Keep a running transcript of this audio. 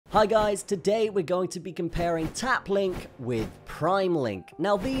Hi guys, today we're going to be comparing Taplink with Prime-Link.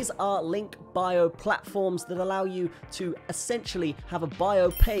 Now these are link bio platforms that allow you to essentially have a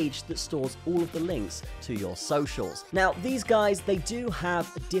bio page that stores all of the links to your socials. Now these guys, they do have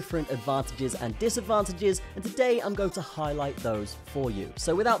different advantages and disadvantages, and today I'm going to highlight those for you.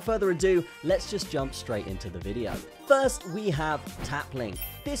 So without further ado, let's just jump straight into the video. First, we have Taplink.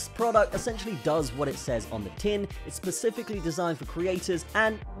 This product essentially does what it says on the tin. It's specifically designed for creators,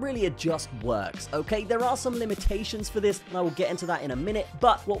 and really it just works, okay? There are some limitations for this, and I will get into that in a minute,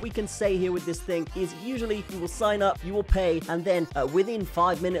 but what we can say here with this thing is usually you will sign up, you will pay, and then within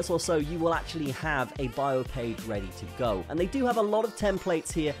 5 minutes or so, you will actually have a bio page ready to go. And they do have a lot of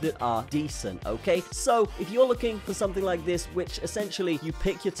templates here that are decent, okay? So if you're looking for something like this, which essentially you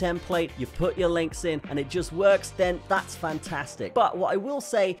pick your template, you put your links in, and it just works, then that's fantastic. But what I will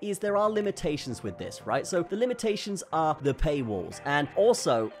say is there are limitations with this, right? So the limitations are the paywalls. And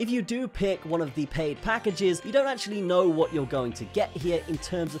also, if you do pick one of the paid packages, you don't actually know what you're going to get here in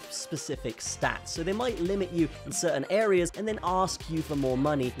terms of specific stats. So they might limit you in certain areas and then ask you for more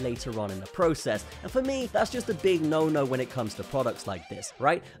money later on in the process. And for me, that's just a big no-no when it comes to products like this,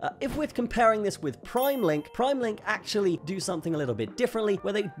 right? If we're comparing this with Prime-Link, Prime-Link actually do something a little bit differently,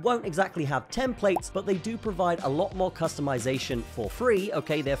 where they won't exactly have templates, but they do provide a lot more customization for free,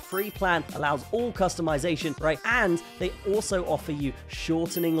 okay? Their free plan allows all customization, right? And they also offer you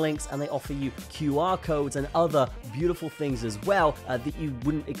shortening links, and they offer you QR codes and other beautiful things as well that you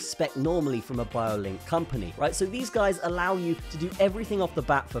wouldn't expect normally from a bio-link company, right? So these guys allow you to do everything off the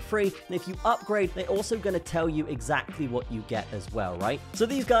bat for free, and if you upgrade, they're also going to tell you exactly what you get as well, right? So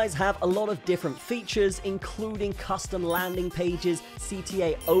these guys have a lot of different features, including custom landing pages,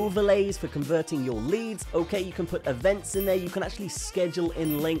 CTA overlays for converting your leads, okay? You can put events in there, you can actually schedule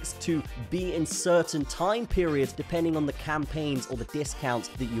in links to be in certain time periods depending on the campaigns or the discounts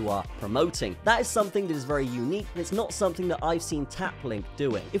that you are promoting. That is something that is very unique, and it's not something that I've seen Taplink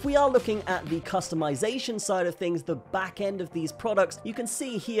doing. If we are looking at the customization side of things, the back end of these products, you can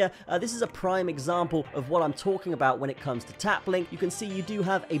see here, this is a prime example of what I'm talking about when it comes to Taplink. You can see you do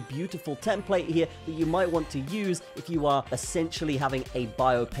have a beautiful template here that you might want to use if you are essentially having a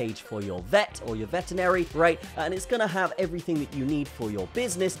bio page for your vet or your veterinary, right? And it's going to have everything that you need for your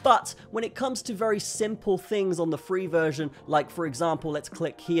business. But when it comes to very simple things on the free version, like for example, let's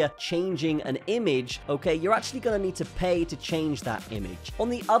click here, changing an image, okay, you're actually going to need to pay to change that image. On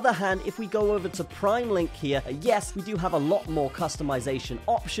the other hand, if we go over to Prime-Link here, yes, we do have a lot more customization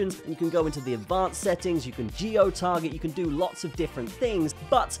options. You can go into the advanced settings, you can geo-target, you can do lots of different things.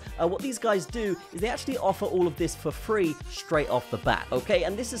 But what these guys do is they actually offer all of this for free straight off the bat, okay?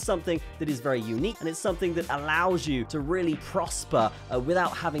 And this is something that is very unique, and it's something that allows you to really prosper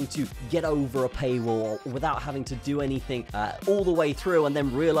without having to get over a paywall, or without having to do anything all the way through and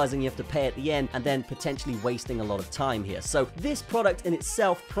then realizing you have to pay at the end and then potentially wasting a lot of time here. So this product in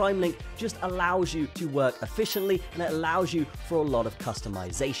itself, Prime-Link, just allows you to work efficiently, and it allows you for a lot of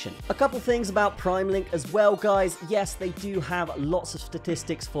customization. A couple things about Prime-Link as well, guys. Yes, they do have lots of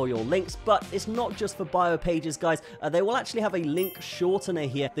statistics for your links, but it's not just for bio pages, guys. They will actually have a link shortener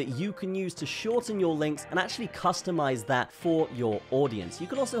here that you can use to shorten your links and actually customize that for your audience. You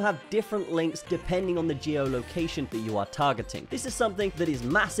can also have different links depending on the geolocation that you are targeting. This is something that is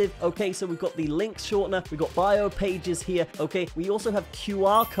massive, okay? So we've got the link shortener, we've got bio pages here, okay? We also have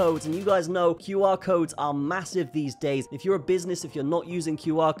QR codes, and you guys know QR codes are massive these days. If you're a business, if you're not using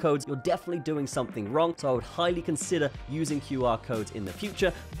QR codes, you're definitely doing something wrong. So I would highly consider using QR codes in the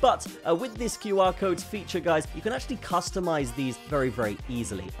future. But with this QR codes feature, guys, you can actually customize these very, very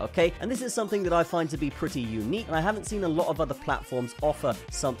easily, okay? And this is something that I find to be pretty unique, and I haven't seen a lot of other platforms offer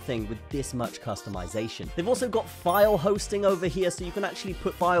something with this much customization. They've also got file hosting over here, so you can actually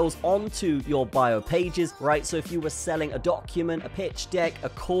put files onto your bio pages, right? So if you were selling a document, a pitch deck, a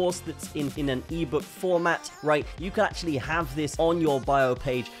course that's in an ebook format, right, you can actually have this on your bio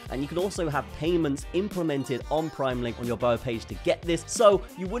page, and you can also have payments implemented on Prime-Link on your bio page to get this. So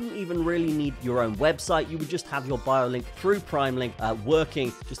you wouldn't even really need your own website. You would just have your bio link through Prime-Link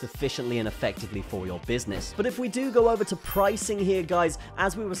working just efficiently and effectively for your business. But if we do go over to pricing here, guys,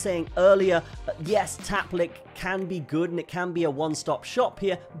 as we were saying earlier, yes, Taplink can be good and it can be a one-stop shop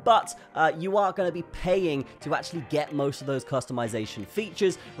here, but you are going to be paying to actually get most of those customization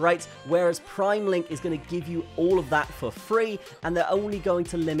features, right? Whereas Prime-Link is going to give you all of that for free, and they're only going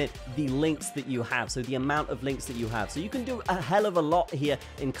to limit the links that you have, so the amount of links that you have. So you can do a hell of a lot here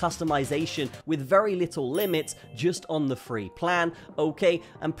in customization with very little limits just on the free plan, okay?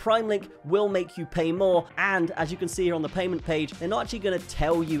 And Prime-Link will make you pay more, and as you can see here on the payment page, they're not actually going to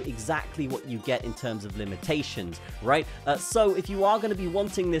tell you exactly what you get in terms of limitations, right? So if you are going to be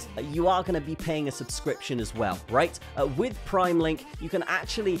wanting this, you are going to be paying a subscription as well, right? With Prime-Link, you can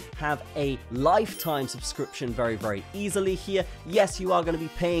actually have a lifetime subscription very, very easily here. Yes, you are going to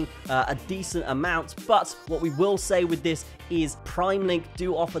be paying a decent amount, but what we will say with this is Prime-Link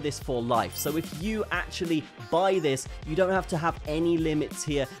do offer this for life. So if you actually buy this, you don't have to have any limits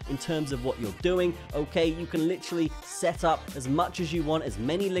here in terms of what you're doing, okay? You can literally set up as much as you want, as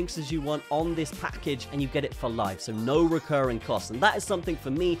many links as you want on this package, and you get it for life, so no recurring costs. And that is something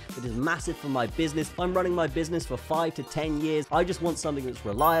for me that is massive for my business. I'm running my business for 5 to 10 years. I just want something that's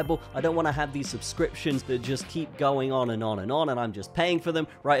reliable. I don't want to have these subscriptions that just keep going on and on and on, and I'm just paying for them,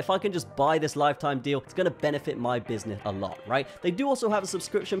 right? If I can just buy this lifetime deal, it's going to benefit my business a lot, right? They do also have a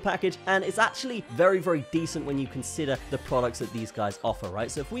subscription package, and it's actually very, very decent when you consider the products that these guys offer,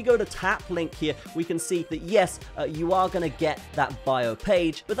 right? So if we go to Taplink here, we can see that yes, you are going to get that bio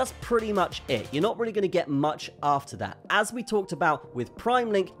page, but that's pretty much it. You're not really going to get much after that. As we talked about with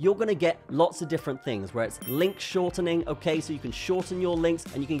Prime-Link, you're going to get lots of different things where it's link shortening, okay? So you can shorten your links,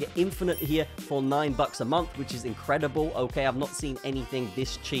 and you can get infinite here for $9 a month, which is incredible, okay? I've not seen anything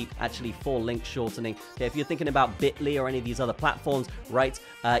this cheap actually for link shortening, okay? If you're thinking about Bitly or any of these other platforms, right?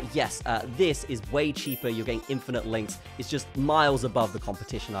 Yes, this is way cheaper. You're getting infinite links. It's just miles above the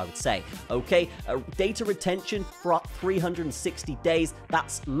competition, I would say, okay? Data retention for up 360 days.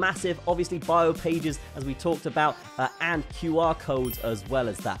 That's massive. Obviously, bio pages, as we talked about, and QR codes as well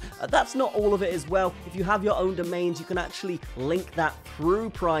as that. That's not all of it as well. If you have your own domains, you can actually link that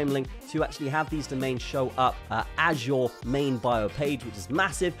through Prime-Link to actually have these domains show up as your main bio page, which is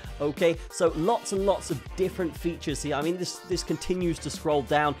massive, okay? So lots and lots of different features here. I mean, this continues to scroll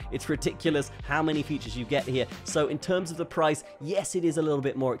down. It's ridiculous how many features you get here. So in terms of the price, yes, it is a little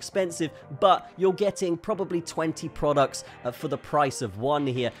bit more expensive, but you're getting probably 20 products for the price of one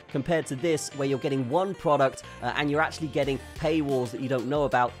here, compared to this, where you're getting one product and you're actually getting paywalls that you don't know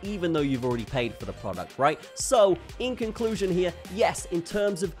about, even though you've already paid for the product, right? So in conclusion here, yes, in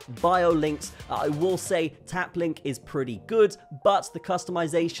terms of bio links, I will say Taplink is pretty good, but the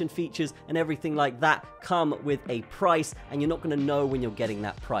customization features and everything like that come with a price, and you're not going to know when you're getting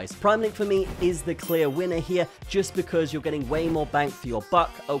that price. Prime-Link for me is the clear winner here, just because you're getting way more bang for your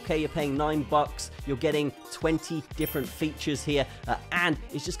buck, okay? You're paying $9, you're getting 20 different features here, and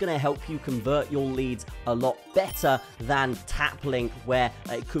it's just going to help you convert your leads a lot better than Taplink, where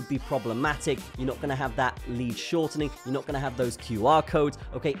it could be problematic. You're not going to have that lead shortening, you're not going to have those QR codes,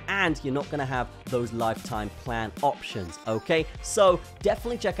 okay? And you're not going to have those lifetime plan options, okay? So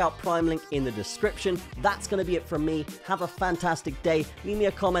definitely check out Prime-Link in the description. That's going to be it from me. Have a fantastic day. Leave me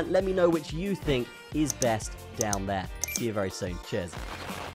a comment. Let me know which you think is best down there. See you very soon. Cheers.